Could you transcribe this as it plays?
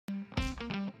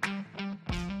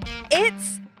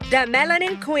It's the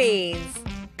Melanin Queens.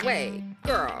 Wait,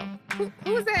 girl,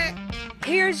 who's that?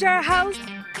 Here's your host,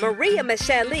 Maria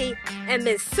Michelle Lee, and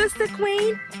Miss Sister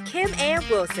Queen, Kim Ann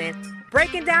Wilson,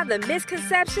 breaking down the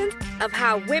misconceptions of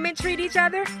how women treat each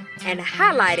other and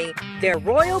highlighting their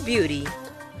royal beauty.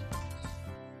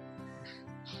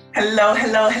 Hello,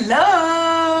 hello,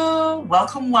 hello.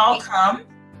 Welcome, welcome.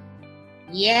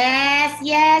 Yes.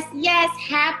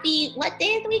 Happy, what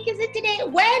day of the week is it today?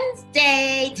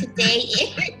 Wednesday. Today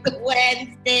is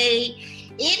Wednesday.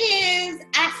 It is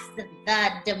us,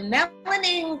 the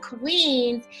Melanin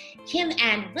Queens, Kim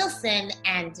Ann Wilson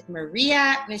and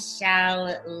Maria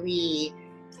Michelle Lee.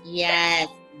 Yes.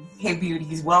 Hey,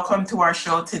 beauties. Welcome to our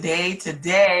show today.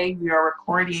 Today, we are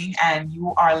recording and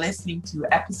you are listening to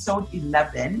episode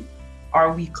 11.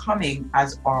 Are we coming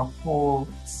as our whole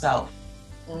self?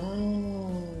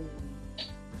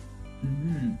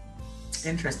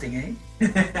 Interesting, eh?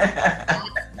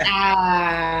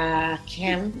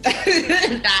 Kim,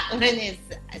 that one is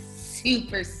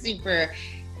super.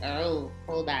 Oh,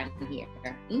 hold on here.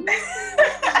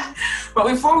 But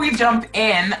before we jump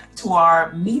in to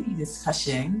our meaty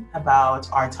discussion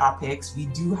about our topics, we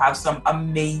do have some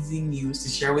amazing news to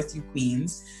share with you,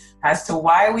 queens, as to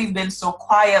why we've been so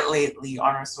quiet lately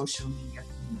on our social media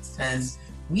feeds. Because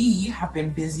we have been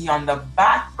busy on the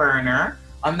back burner,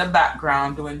 on the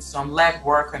background, doing some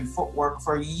legwork and footwork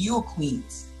for you,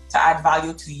 queens, to add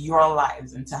value to your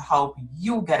lives and to help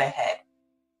you get ahead.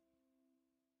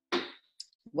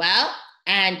 Well,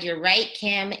 and you're right,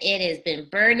 Kim, it has been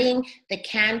burning the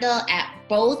candle at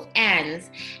both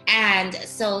ends. And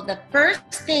so the first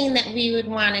thing that we would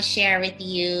want to share with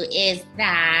you is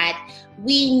that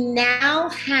we now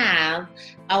have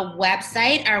a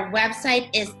website. Our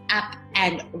website is up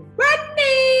and running.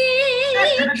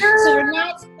 So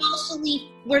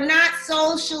we're not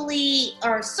socially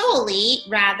or solely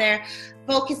rather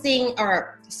focusing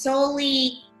or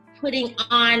solely putting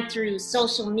on through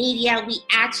social media. We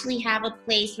actually have a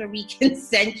place where we can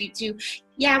send you to.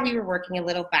 Yeah, we were working a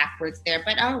little backwards there,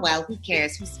 but oh well, who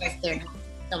cares? Who says there are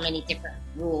so many different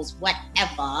rules,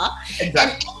 whatever.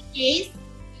 Exactly.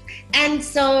 And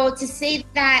so to say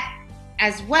that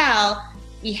as well,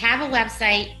 we have a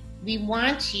website. We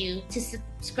want you to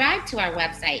subscribe to our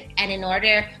website. And in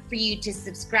order for you to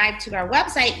subscribe to our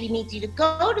website, we need you to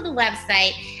go to the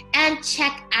website and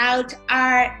check out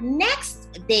our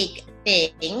next big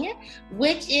thing,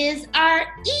 which is our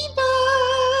ebook.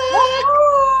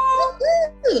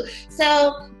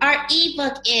 So our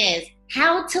ebook is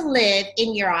How to Live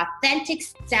in Your Authentic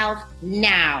Self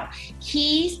Now.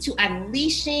 Keys to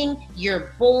Unleashing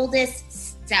Your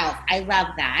Boldest Self. I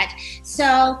love that.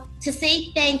 So to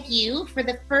say thank you for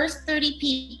the first 30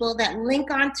 people that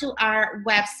link onto our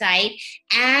website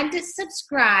and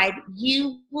subscribe,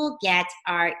 you will get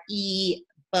our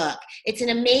ebook. It's an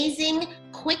amazing,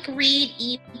 quick read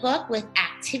ebook with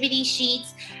activity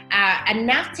sheets,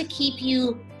 enough to keep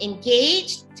you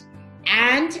engaged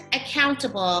and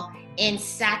accountable in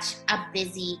such a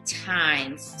busy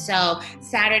time. So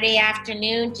Saturday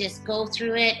afternoon, just go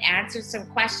through it, answer some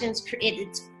questions.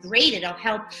 It's great. It'll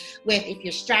help with if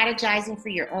you're strategizing for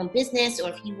your own business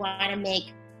or if you want to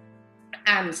make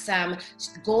some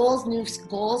goals, new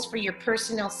goals for your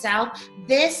personal self.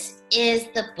 This is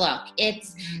the book.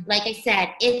 It's, like I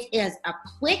said, it is a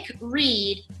quick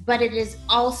read, but it is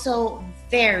also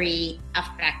very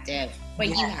effective. What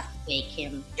do you have to say,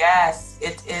 Kim? Yes,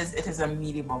 it is. It is a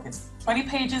meaty book. It's 20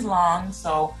 pages long,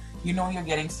 so you know you're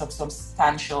getting some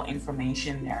substantial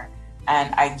information there.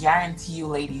 And I guarantee you,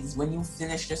 ladies, when you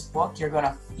finish this book, you're going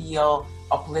to feel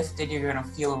uplifted. You're going to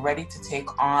feel ready to take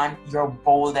on your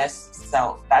boldest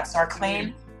self. That's our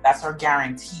claim. That's our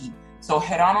guarantee. So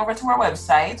head on over to our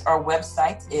website. Our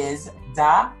website is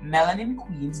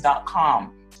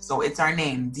themelaninqueens.com. So it's our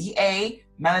name, D-A,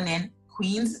 Melanin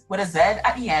Queens with a Z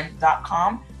at the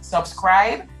end.com.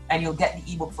 Subscribe and you'll get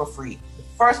the ebook for free. The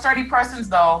first 30 persons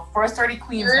though, first 30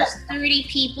 queens. First 30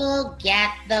 people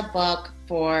get the book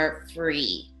for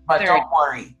free. But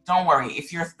don't worry.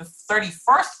 If you're the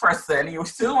 31st person, you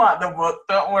still want the book,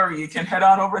 don't worry. You can head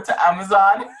on over to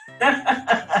Amazon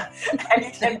and you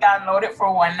can download it for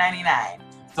 $1.99.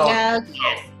 So, yes.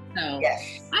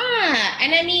 Yes.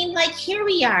 And I mean, like, here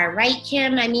we are, right,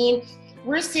 Kim? I mean,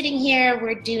 we're sitting here,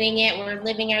 we're doing it, we're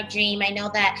living our dream. I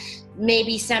know that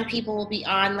maybe some people will be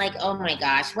on like, oh my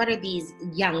gosh, what are these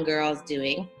young girls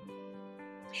doing?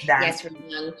 Yes, we're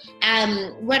young.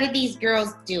 What are these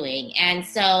girls doing? And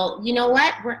so, you know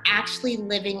what? We're actually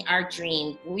living our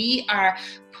dream. We are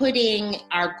putting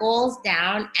our goals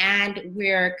down and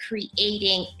we're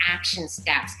creating action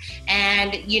steps.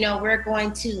 And, we're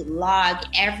going to log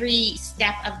every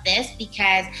step of this,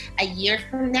 because a year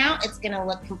from now, it's going to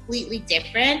look completely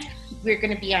different. We're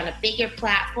going to be on a bigger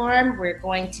platform. We're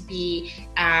going to be,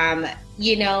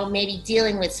 maybe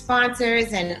dealing with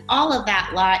sponsors and all of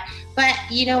that lot. But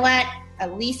you know what?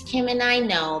 At least Kim and I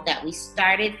know that we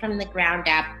started from the ground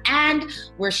up, and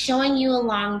we're showing you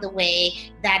along the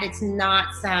way that it's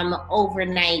not some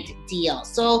overnight deal.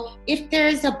 So if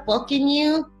there's a book in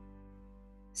you,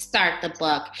 start the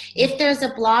book. If there's a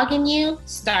blog in you,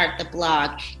 start the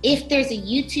blog. If there's a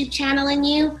YouTube channel in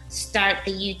you, start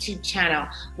the YouTube channel.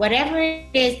 Whatever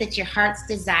it is that your heart's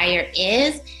desire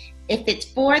is, if it's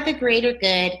for the greater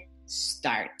good,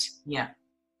 start. Yeah.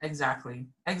 Exactly,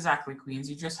 Queens.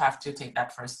 You just have to take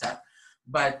that first step.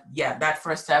 But yeah, that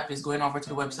first step is going over to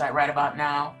the website right about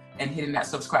now and hitting that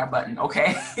subscribe button,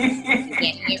 okay?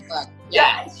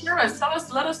 Yeah, sure.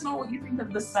 Let us know what you think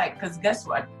of the site, because guess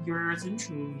what? Yours and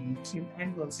truly, Kim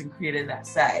and Wilson, created that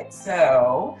site.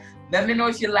 So let me know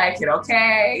if you like it,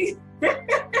 okay?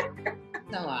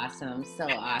 So awesome.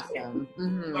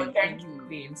 Mm-hmm. Well, thank you,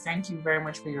 Queens. Thank you very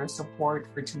much for your support,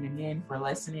 for tuning in, for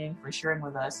listening, for sharing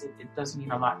with us. It does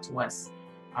mean a lot to us.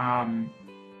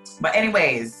 But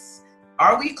anyways,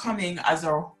 are we coming as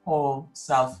our whole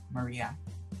self, Maria?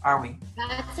 Are we?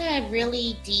 That's a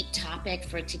really deep topic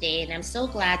for today, and I'm so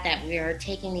glad that we're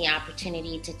taking the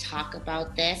opportunity to talk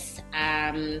about this.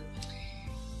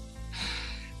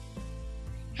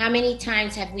 How many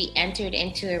times have we entered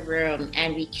into a room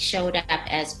and we showed up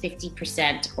as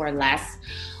 50% or less?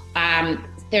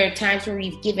 There are times where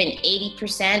we've given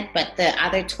 80%, but the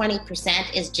other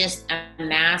 20% is just a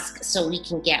mask so we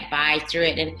can get by through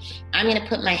it. And I'm going to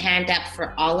put my hand up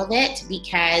for all of it,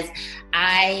 because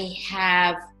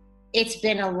it's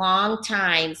been a long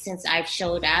time since I've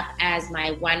showed up as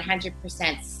my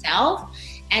 100% self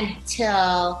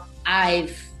until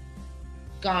I've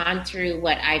gone through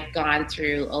what I've gone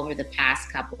through over the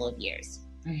past couple of years.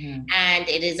 Mm-hmm. And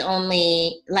it is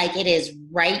only like it is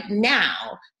right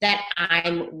now that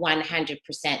I'm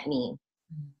 100% me.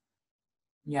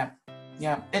 Yeah.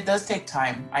 It does take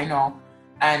time, I know.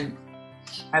 And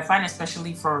I find,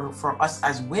 especially for us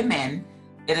as women,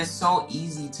 it is so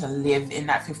easy to live in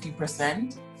that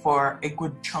 50% for a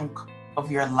good chunk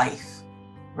of your life,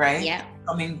 right? Yeah.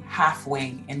 Coming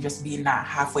halfway and just being that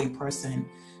halfway person,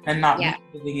 and not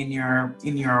living in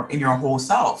your whole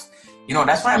self.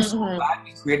 That's why I'm so glad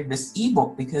we created this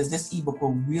ebook, because this ebook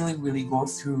will really, really go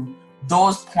through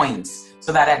those points,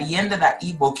 so that at the end of that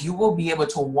ebook, you will be able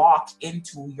to walk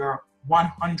into your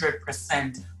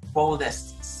 100%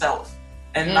 boldest self,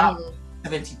 and not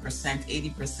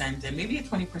 70%, 80%, and maybe a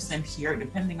 20% here,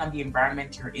 depending on the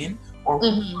environment you're in or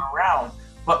who you're around.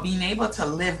 But being able to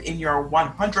live in your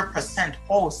 100%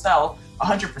 whole self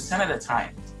 100% of the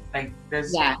time. Like,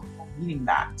 there's no meaning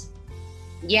that.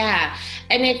 Yeah,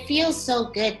 and it feels so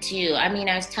good too. I mean,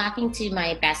 I was talking to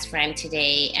my best friend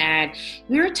today, and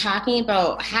we were talking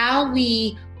about how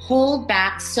we hold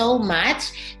back so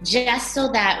much just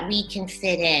so that we can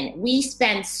fit in. We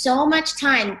spend so much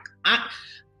time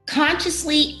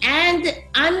consciously and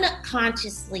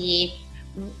unconsciously,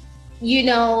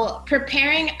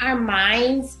 preparing our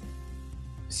minds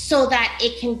so that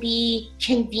it can be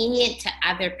convenient to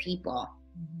other people.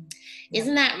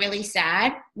 Isn't that really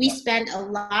sad? We spend a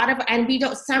lot of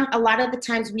the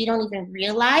times we don't even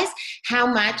realize how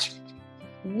much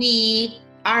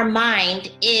our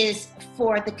mind is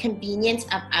for the convenience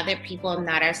of other people and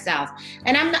not ourselves.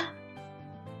 And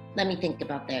let me think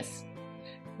about this.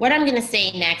 What I'm going to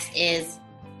say next is,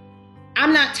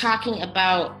 I'm not talking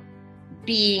about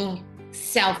being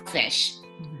selfish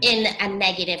in a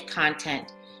negative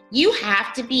content. You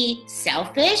have to be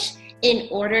selfish in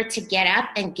order to get up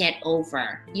and get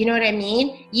over. You know what I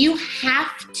mean?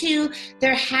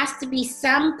 There has to be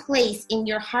some place in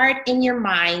your heart, in your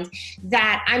mind,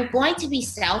 that I'm going to be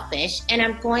selfish and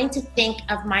I'm going to think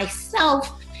of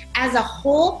myself as a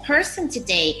whole person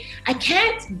today. I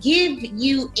can't give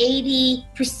you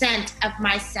 80% of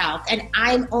myself and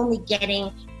I'm only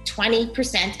getting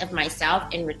 20% of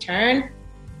myself in return.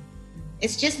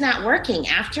 It's just not working.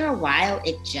 After a while,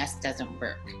 it just doesn't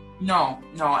work. No,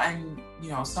 and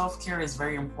self-care is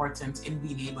very important in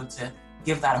being able to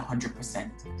give that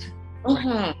 100%.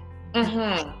 Right?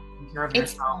 Take care of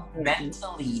yourself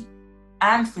mentally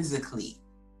and physically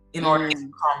in order to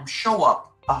show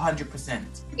up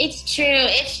 100%. It's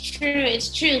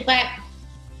true. But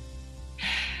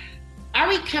are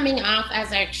we coming off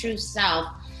as our true self?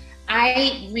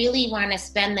 I really want to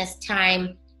spend this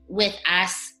time with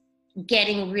us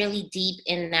getting really deep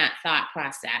in that thought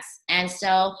process. And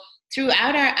so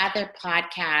throughout our other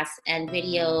podcasts and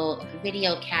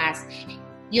video casts,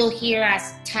 you'll hear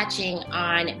us touching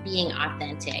on being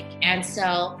authentic. And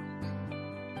so,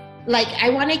 like, I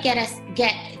want to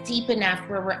get deep enough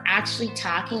where we're actually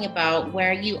talking about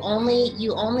where you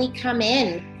only come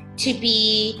in to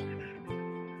be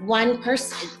one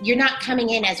person. You're not coming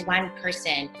in as one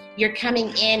person. You're coming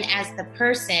in as the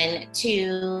person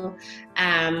to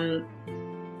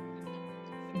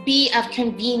be of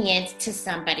convenience to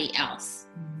somebody else.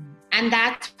 And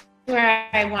that's where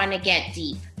I want to get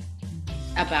deep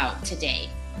about today,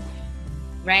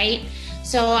 right?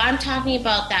 So I'm talking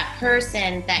about that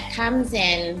person that comes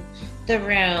in the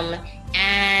room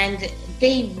and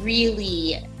they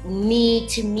really need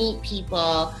to meet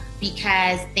people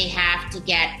because they have to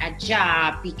get a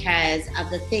job because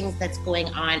of the things that's going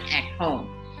on at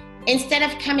home. Instead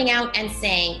of coming out and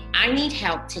saying, I need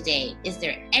help today. Is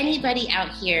there anybody out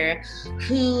here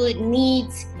who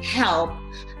needs help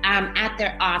at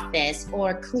their office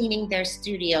or cleaning their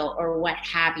studio or what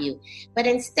have you? But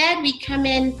instead we come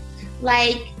in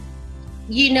like,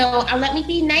 let me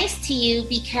be nice to you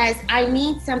because I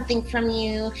need something from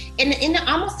you in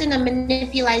almost in a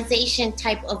manipulation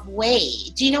type of way.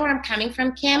 Do you know where I'm coming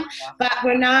from, Kim? But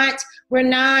we're not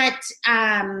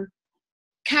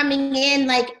coming in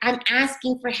like I'm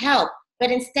asking for help, but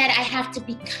instead I have to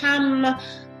become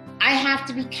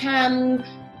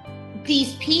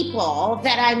these people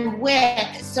that I'm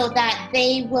with so that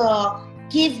they will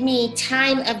give me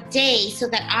time of day so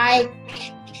that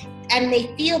and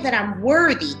they feel that I'm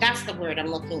worthy. That's the word I'm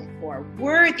looking for.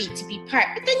 Worthy to be part.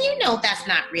 But then that's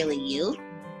not really you.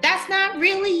 That's not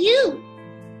really you,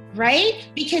 right?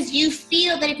 Because you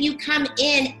feel that if you come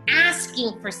in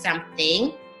asking for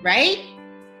something, right,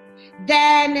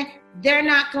 then they're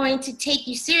not going to take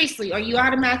you seriously, or you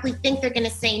automatically think they're going to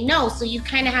say no. So you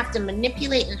kind of have to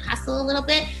manipulate and hustle a little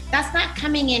bit. That's not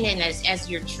coming in as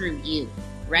your true you,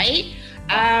 right?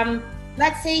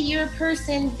 Let's say you're a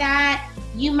person that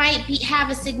you might have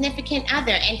a significant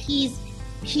other and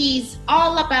he's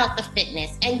all about the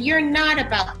fitness and you're not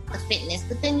about the fitness,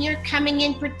 but then you're coming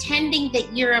in pretending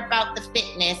that you're about the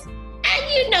fitness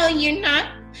and you're not.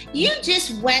 You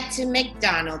just went to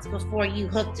McDonald's before you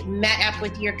met up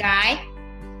with your guy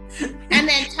and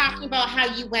then talking about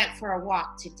how you went for a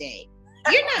walk today.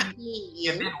 You're not being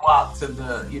you. You did walk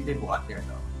there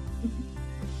though.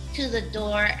 To the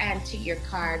door and to your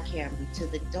car, Kim. To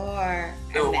the door.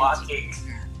 You're walking.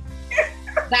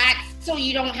 That's so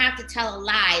you don't have to tell a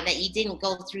lie that you didn't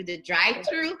go through the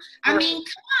drive-thru. I mean,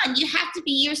 come on, you have to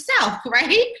be yourself,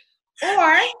 right?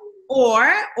 Or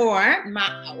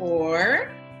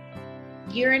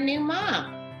you're a new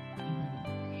mom.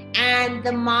 And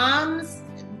the moms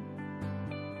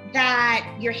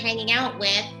that you're hanging out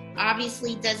with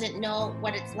obviously doesn't know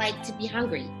what it's like to be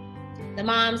hungry. The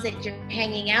moms that you're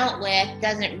hanging out with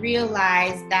doesn't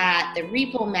realize that the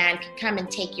repo man can come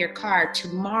and take your car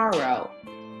tomorrow.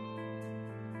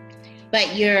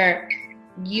 But you're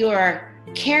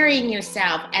carrying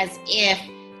yourself as if,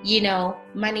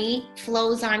 money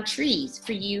flows on trees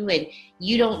for you and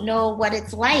you don't know what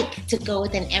it's like to go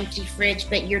with an empty fridge,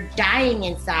 but you're dying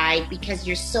inside because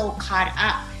you're so caught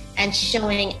up and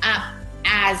showing up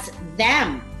as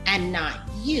them and not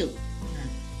you.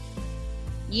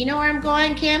 You know where I'm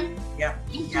going, Kim? Yeah.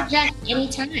 Interject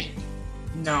anytime.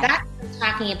 No. That's what I'm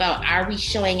talking about. Are we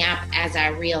showing up as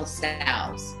our real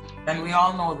selves? And we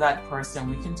all know that person.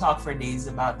 We can talk for days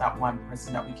about that one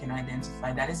person that we can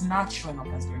identify that is not showing up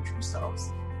as their true selves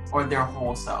or their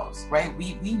whole selves, right?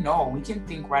 We know, we can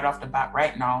think right off the bat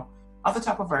right now, off the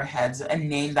top of our heads, a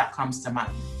name that comes to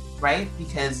mind, right?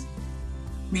 Because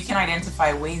we can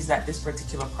identify ways that this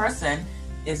particular person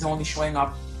is only showing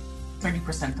up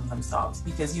 30% of themselves,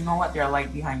 because you know what they're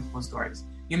like behind closed doors.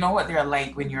 You know what they're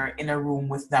like when you're in a room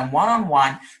with them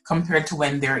one-on-one compared to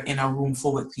when they're in a room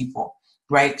full with people,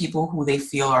 right? People who they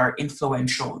feel are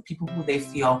influential, people who they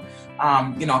feel,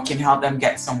 can help them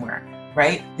get somewhere,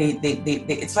 right? They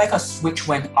it's like a switch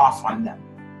went off on them.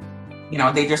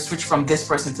 They just switch from this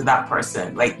person to that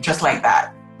person, like just like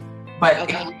that. But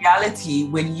in reality,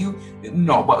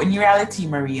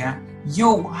 Maria,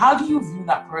 how do you view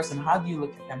that person? How do you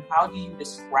look at them? How do you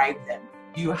describe them?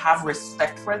 Do you have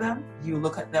respect for them? Do you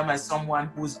look at them as someone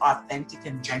who's authentic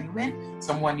and genuine?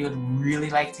 Someone you'd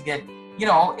really like to get,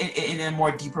 in a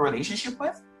more deeper relationship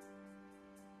with?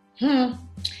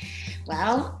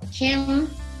 Well, Kim,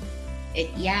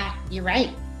 you're right.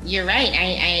 You're right.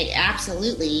 I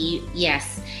absolutely,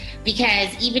 yes.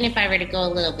 Because even if I were to go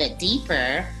a little bit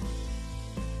deeper,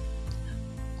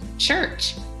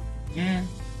 church. Yeah.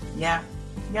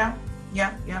 Yeah.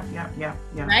 Yeah.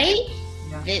 Right?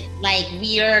 Yeah. That, like,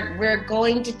 we're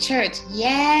going to church.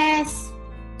 Yes.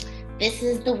 This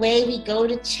is the way we go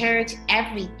to church.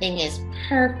 Everything is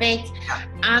perfect.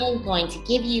 I'm going to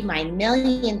give you my $1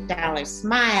 million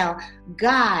smile.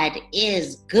 God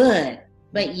is good.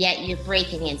 But yet you're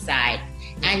breaking inside.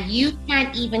 And you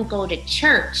can't even go to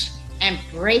church and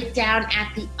break down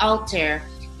at the altar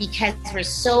because we're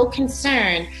so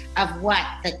concerned of what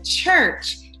the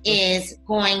church is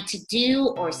going to do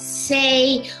or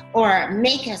say or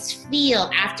make us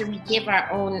feel after we gave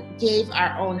our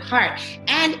own heart.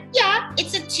 And yeah,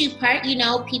 it's a two-part. You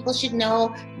know, people should know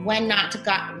when not to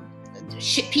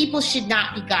people should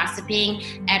not be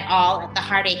gossiping at all at the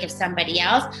heartache of somebody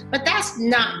else. But that's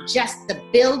not just the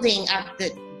building of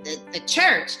the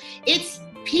church. It's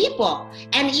people.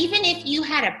 And even if you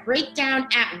had a breakdown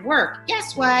at work,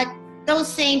 guess what? Those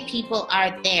same people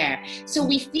are there. So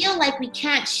we feel like we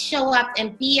can't show up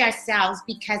and be ourselves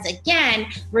because, again,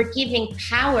 we're giving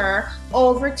power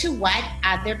over to what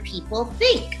other people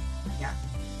think. Yeah.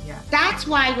 That's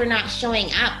why we're not showing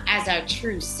up as our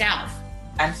true self.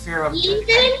 And fear of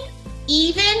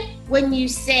even when you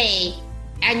say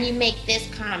and you make this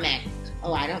comment,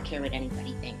 oh, I don't care what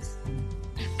anybody thinks.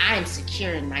 I'm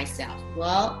secure in myself.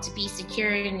 Well, to be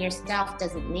secure in yourself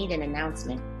doesn't need an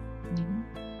announcement.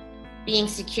 Being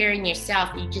secure in yourself,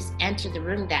 you just enter the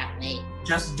room that way.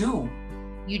 Just do.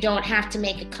 You don't have to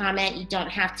make a comment. You don't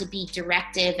have to be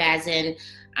directive, as in,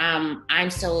 I'm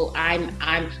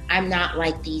not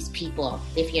like these people.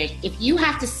 If you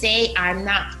have to say I'm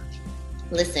not,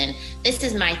 listen, this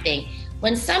is my thing.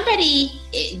 When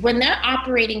they're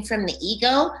operating from the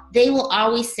ego, they will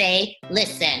always say,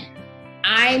 listen,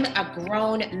 I'm a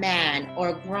grown man or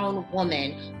a grown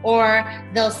woman, or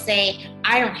they'll say,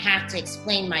 I don't have to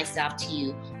explain myself to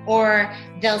you, or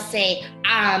they'll say,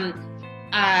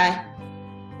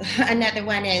 another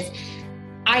one is,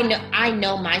 I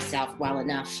know myself well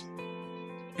enough.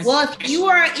 Well, if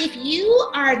you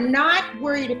are not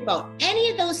worried about any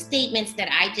of those statements that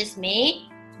I just made,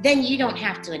 then you don't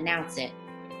have to announce it.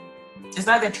 It's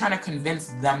like they're trying to convince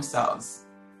themselves.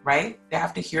 Right? They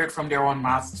have to hear it from their own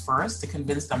mouths first to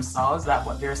convince themselves that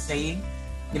what they're saying,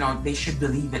 they should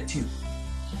believe it too.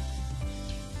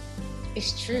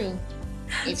 It's true.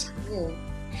 It's true.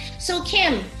 So,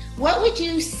 Kim, what would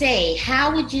you say?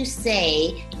 How would you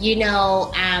say,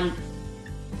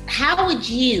 how would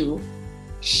you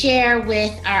share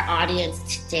with our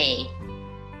audience today?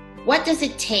 What does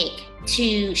it take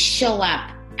to show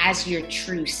up as your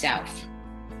true self?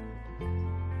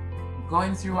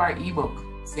 Going through our ebook.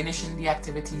 Finishing the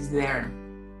activities there.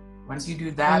 Once you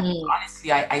do that,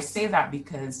 honestly, I say that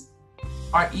because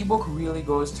our ebook really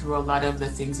goes through a lot of the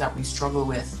things that we struggle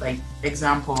with. Like,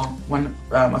 example,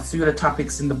 a few of the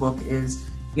topics in the book is,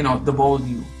 the bold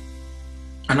you.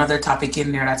 Another topic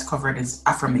in there that's covered is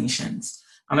affirmations.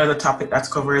 Another topic that's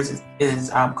covered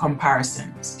is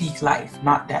comparison. Speak life,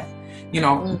 not death.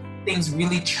 Things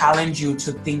really challenge you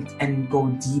to think and go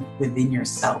deep within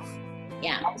yourself.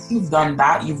 Yeah. Once you've done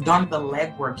that, you've done the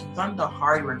legwork, you've done the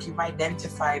hard work, you've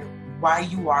identified why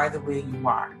you are the way you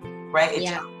are, right?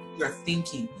 It's your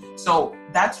thinking. So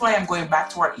that's why I'm going back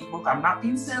to our ebook. I'm not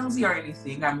being salesy or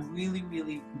anything. I'm really,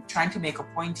 really trying to make a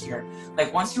point here.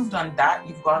 Like, once you've done that,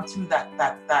 you've gone through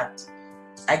that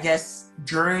I guess,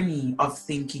 journey of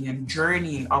thinking and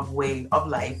journey of way of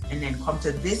life, and then come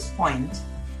to this point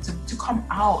to come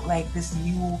out like this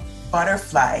new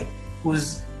butterfly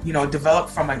who's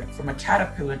developed from a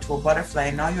caterpillar to a butterfly,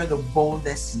 and now you're the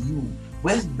boldest you.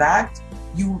 With that,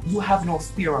 you have no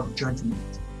fear of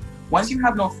judgment. Once you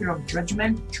have no fear of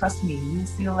judgment, trust me, you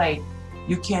feel like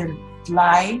you can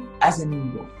fly as an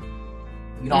eagle.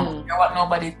 You don't care what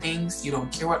nobody thinks, you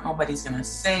don't care what nobody's gonna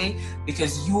say,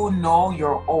 because you know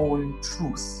your own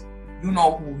truth. You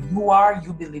know who you are,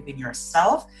 you believe in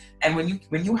yourself, and when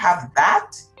you have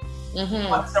that,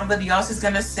 what somebody else is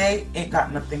gonna say ain't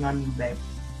got nothing on you, babe.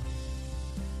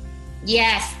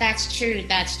 Yes, that's true.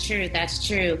 That's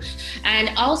true. And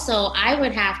also, I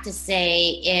would have to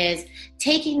say is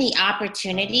taking the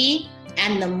opportunity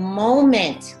and the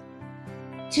moment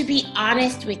to be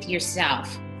honest with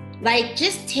yourself. Like,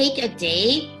 just take a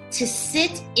day to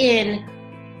sit in,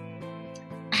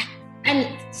 and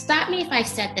stop me if I've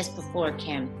said this before,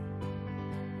 Kim.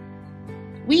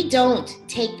 We don't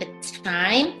take the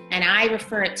time, and I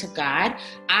refer it to God.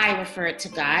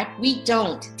 We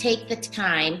don't take the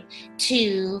time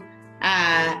to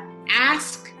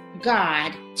ask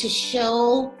God to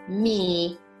show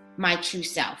me my true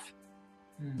self.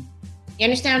 You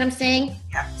understand what I'm saying?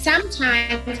 Yeah.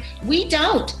 Sometimes we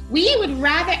don't. We would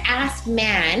rather ask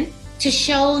man to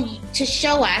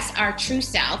show us our true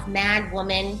self, man,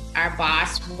 woman, our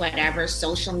boss, whatever,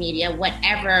 social media,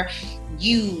 whatever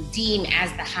you deem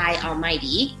as the high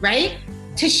almighty, right?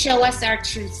 To show us our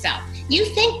true self. You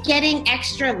think getting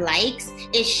extra likes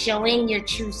is showing your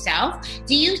true self?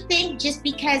 Do you think just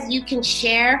because you can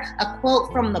share a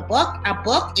quote from a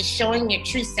book is showing your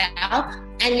true self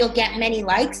and you'll get many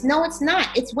likes? No, it's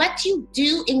not. It's what you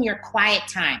do in your quiet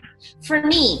time. For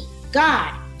me,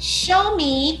 God, show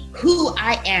me who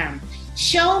I am.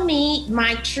 Show me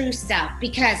my true self,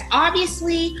 because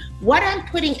obviously what I'm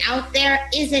putting out there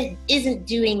isn't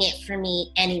doing it for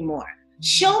me anymore.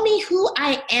 Show me who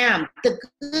I am, the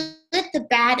good, the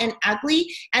bad, and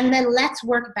ugly, and then let's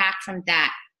work back from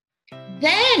that.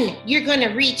 Then you're going to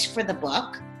reach for the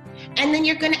book, and then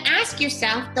you're going to ask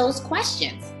yourself those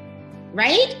questions,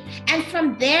 right? And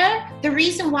from there, the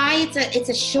reason why it's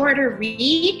a shorter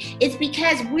read is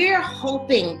because we're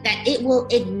hoping that it will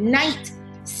ignite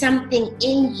something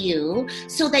in you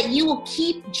so that you will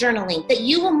keep journaling, that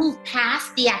you will move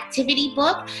past the activity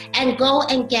book and go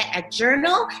and get a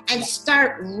journal and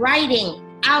start writing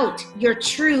out your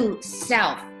true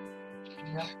self.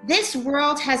 Yeah. This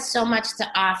world has so much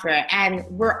to offer, and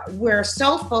we're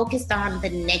so focused on the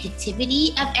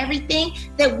negativity of everything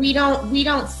that we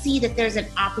don't see that there's an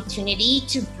opportunity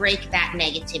to break that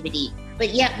negativity. But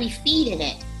yet we feed in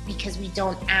it because we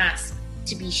don't ask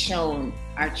to be shown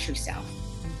our true self.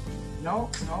 No,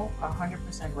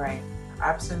 100% right.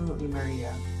 Absolutely,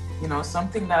 Maria. You know,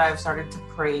 something that I've started to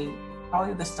pray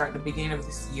probably the beginning of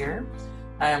this year.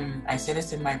 I say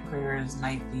this in my prayers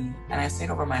nightly, and I say it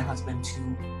over my husband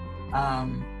too. I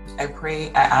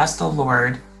ask the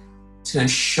Lord to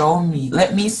show me,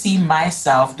 let me see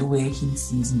myself the way He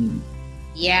sees me.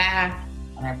 Yeah.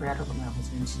 And I pray that over my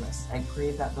husband too. I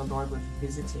pray that the Lord would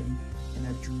visit him in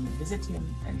a dream, visit him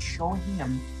and show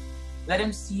him, let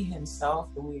him see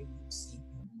himself the way you see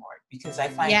him, Lord. Because I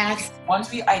find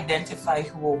once we identify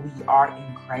who we are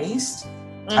in Christ,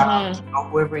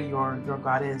 whoever your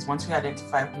God is, once we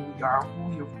identify who we are,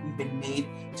 we've been made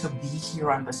to be here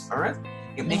on this earth,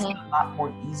 it makes it a lot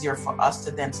more easier for us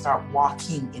to then start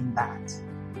walking in that.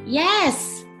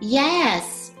 Yes.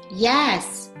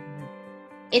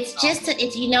 It's just,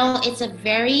 it's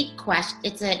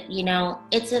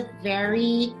a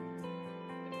very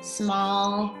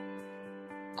small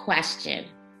question.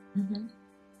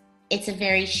 It's a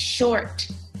very short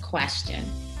question,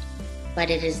 but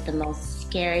it is the most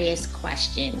scariest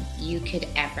question you could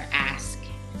ever ask,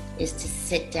 is to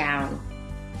sit down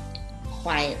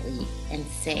quietly and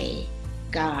say,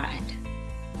 God,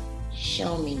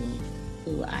 show me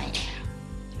who I am.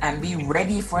 And be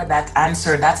ready for that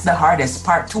answer. That's the hardest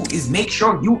part too, is make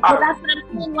sure you are. Well, that's what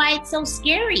I'm saying, why it's so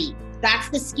scary. That's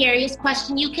the scariest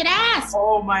question you could ask.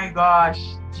 Oh my gosh.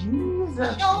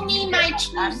 Jesus. Show me my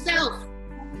true self.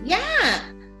 Yeah.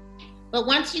 But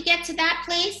once you get to that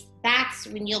place, that's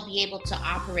when you'll be able to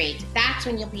operate. That's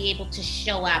when you'll be able to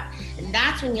show up. And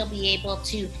that's when you'll be able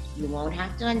to, you won't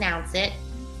have to announce it.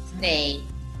 Say,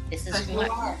 this is who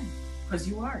I am. Because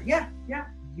you are. Yeah.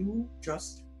 You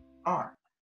just are.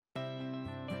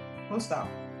 Full stop.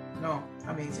 No,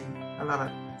 amazing. I love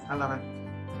it.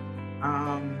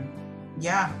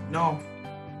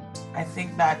 I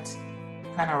think that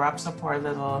kind of wraps up our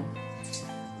little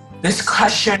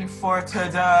discussion for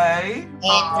today.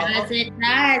 It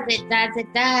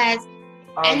does.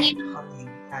 And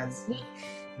as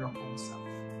your whole self.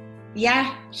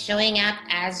 Yeah, showing up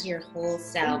as your whole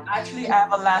self. Actually, I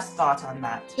have a last thought on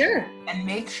that. Sure. And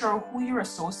make sure who you're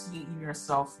associating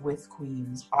yourself with,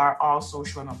 queens, are also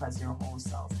showing up as your whole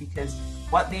self, because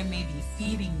what they may be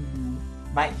feeding you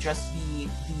might just be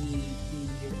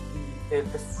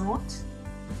the fruit,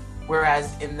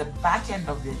 whereas in the back end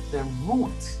of it, the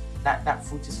root that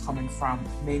fruit is coming from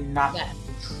may not be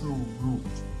the true root.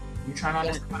 You trying to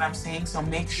understand what I'm saying? So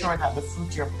make sure that the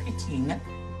fruit you're picking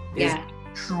is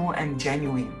true and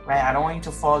genuine, right? I don't want you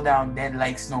to fall down dead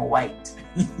like Snow White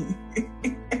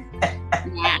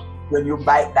when you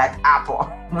bite that apple.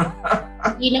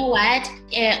 You know what?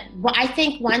 I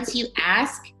think once you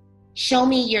ask, show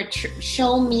me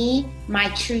my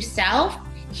true self,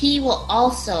 He will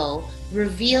also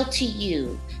reveal to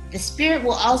you, the Spirit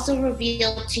will also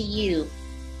reveal to you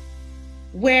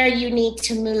where you need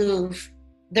to move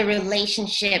the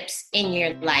relationships in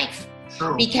your life.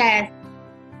 True. Because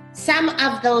some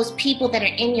of those people that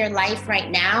are in your life right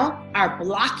now are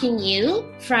blocking you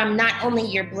from not only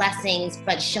your blessings,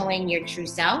 but showing your true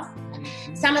self.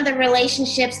 Mm-hmm. Some of the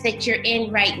relationships that you're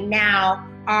in right now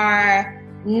are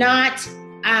not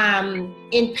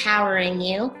empowering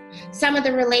you. Some of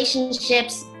the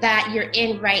relationships that you're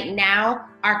in right now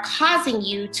are causing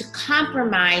you to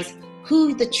compromise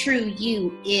who the true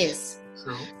you is.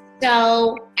 True.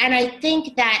 So, and I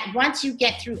think that once you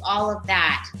get through all of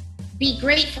that, be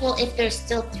grateful if there's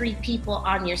still 3 people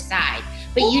on your side.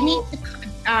 But you need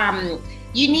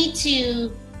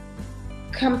to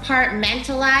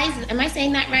compartmentalize, am I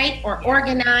saying that right? Or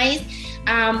organize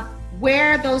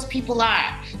where those people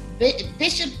are.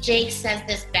 Bishop Jake says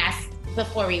this best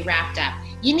before we wrapped up.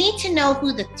 You need to know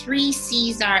who the 3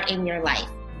 C's are in your life.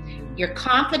 Your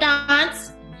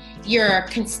confidants, your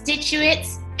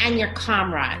constituents, and your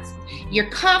comrades. Your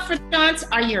confidants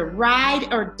are your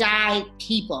ride or die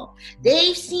people.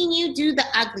 They've seen you do the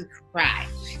ugly cry.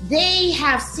 They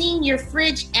have seen your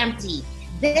fridge empty.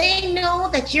 They know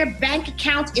that your bank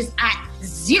account is at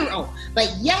 0,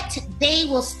 but yet they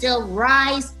will still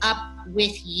rise up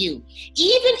with you.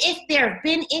 Even if they've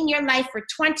been in your life for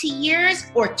 20 years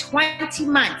or 20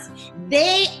 months,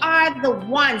 they are the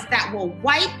ones that will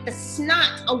wipe the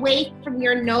snot away from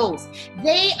your nose.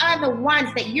 They are the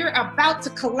ones that you're about to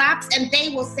collapse and they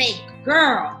will say,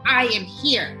 girl, I am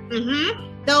here.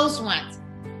 Those ones.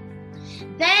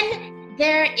 Then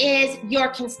there is your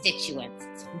constituents.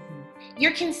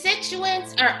 Your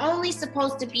constituents are only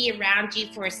supposed to be around you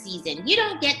for a season. You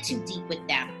don't get too deep with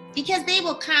them because they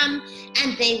will come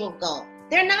and they will go.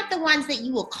 They're not the ones that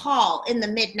you will call in the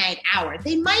midnight hour.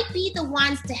 They might be the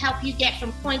ones to help you get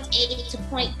from point A to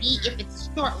point B if it's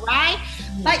a short ride,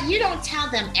 but you don't tell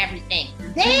them everything.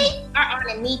 They are on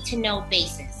a need-to-know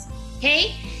basis,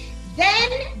 okay? Then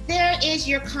there is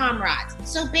your comrades.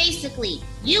 So basically,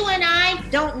 you and I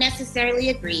don't necessarily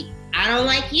agree. I don't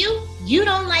like you, you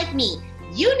don't like me.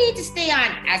 You need to stay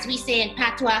on, as we say in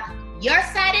Patois, your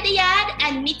side of the yard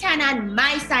and me turn on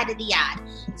my side of the yard.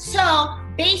 So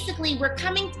basically, we're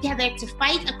coming together to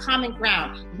fight a common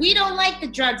ground. We don't like the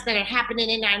drugs that are happening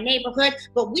in our neighborhood,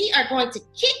 but we are going to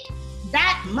kick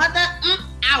that mother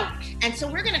out. And so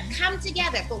we're going to come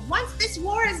together. But once this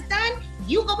war is done,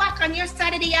 you go back on your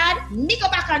side of the yard, me go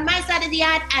back on my side of the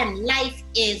yard, and life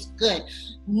is good.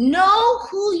 Know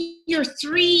who your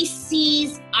 3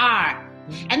 C's are.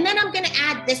 And then I'm going to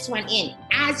add this one in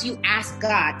as you ask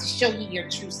God to show you your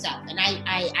true self. And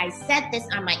I said this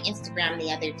on my Instagram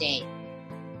the other day.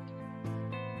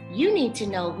 You need to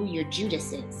know who your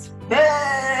Judas is.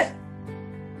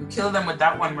 You killed them with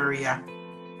that one, Maria.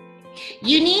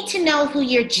 You need to know who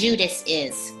your Judas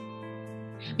is.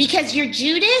 Because your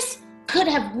Judas could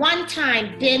have one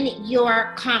time been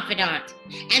your confidant.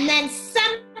 And then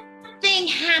something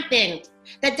happened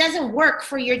that doesn't work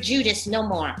for your Judas no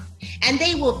more. And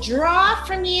they will draw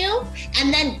from you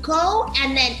and then go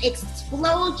and then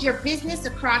explode your business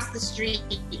across the street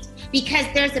because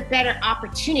there's a better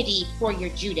opportunity for your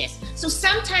Judas. So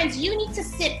sometimes you need to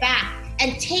sit back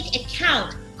and take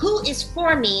account who is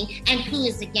for me and who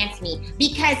is against me.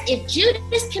 Because if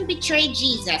Judas can betray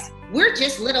Jesus, we're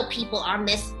just little people on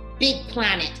this big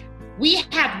planet. We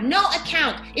have no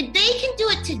account. If they can do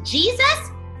it to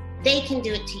Jesus, they can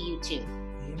do it to you too.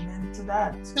 Amen to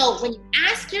that. So when you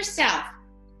ask yourself,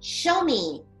 show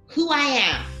me who I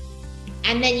am,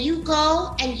 and then you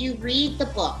go and you read the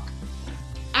book,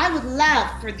 I would love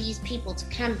for these people to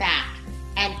come back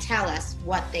and tell us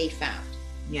what they found.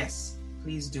 Yes,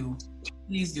 please do.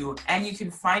 Please do. And you can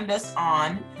find us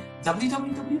on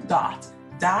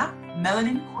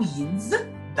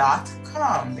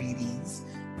www.themelaninqueens.com, ladies.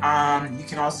 You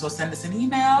can also send us an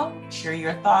email, share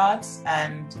your thoughts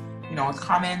and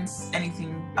comments,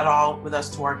 anything at all with us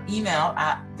to our email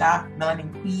at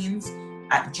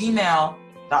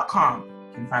themelaninqueens@gmail.com.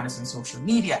 You can find us on social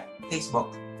media,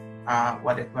 Facebook,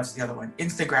 what's the other one?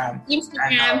 Instagram.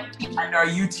 And our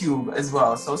YouTube as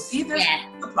well. So see, there's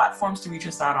the platforms to reach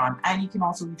us out on, and you can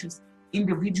also reach us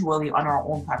individually on our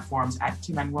own platforms at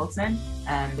Kim and Wilson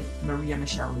and Maria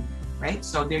Michelle Lee, right?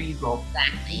 So there you go.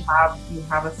 Exactly. You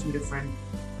have a few different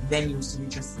venues to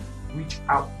reach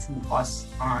out to us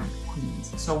on,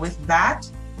 Queens. So with that,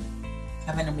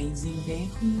 have an amazing day,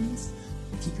 Queens.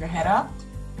 Keep your head up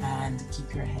and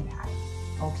keep your head high.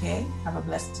 Okay? Have a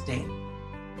blessed day.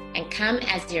 And come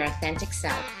as your authentic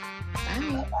self.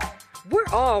 Bye. We're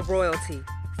all royalty.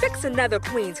 Fix another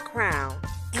queen's crown.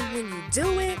 And when you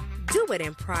do it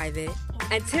in private.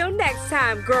 Until next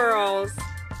time, girls.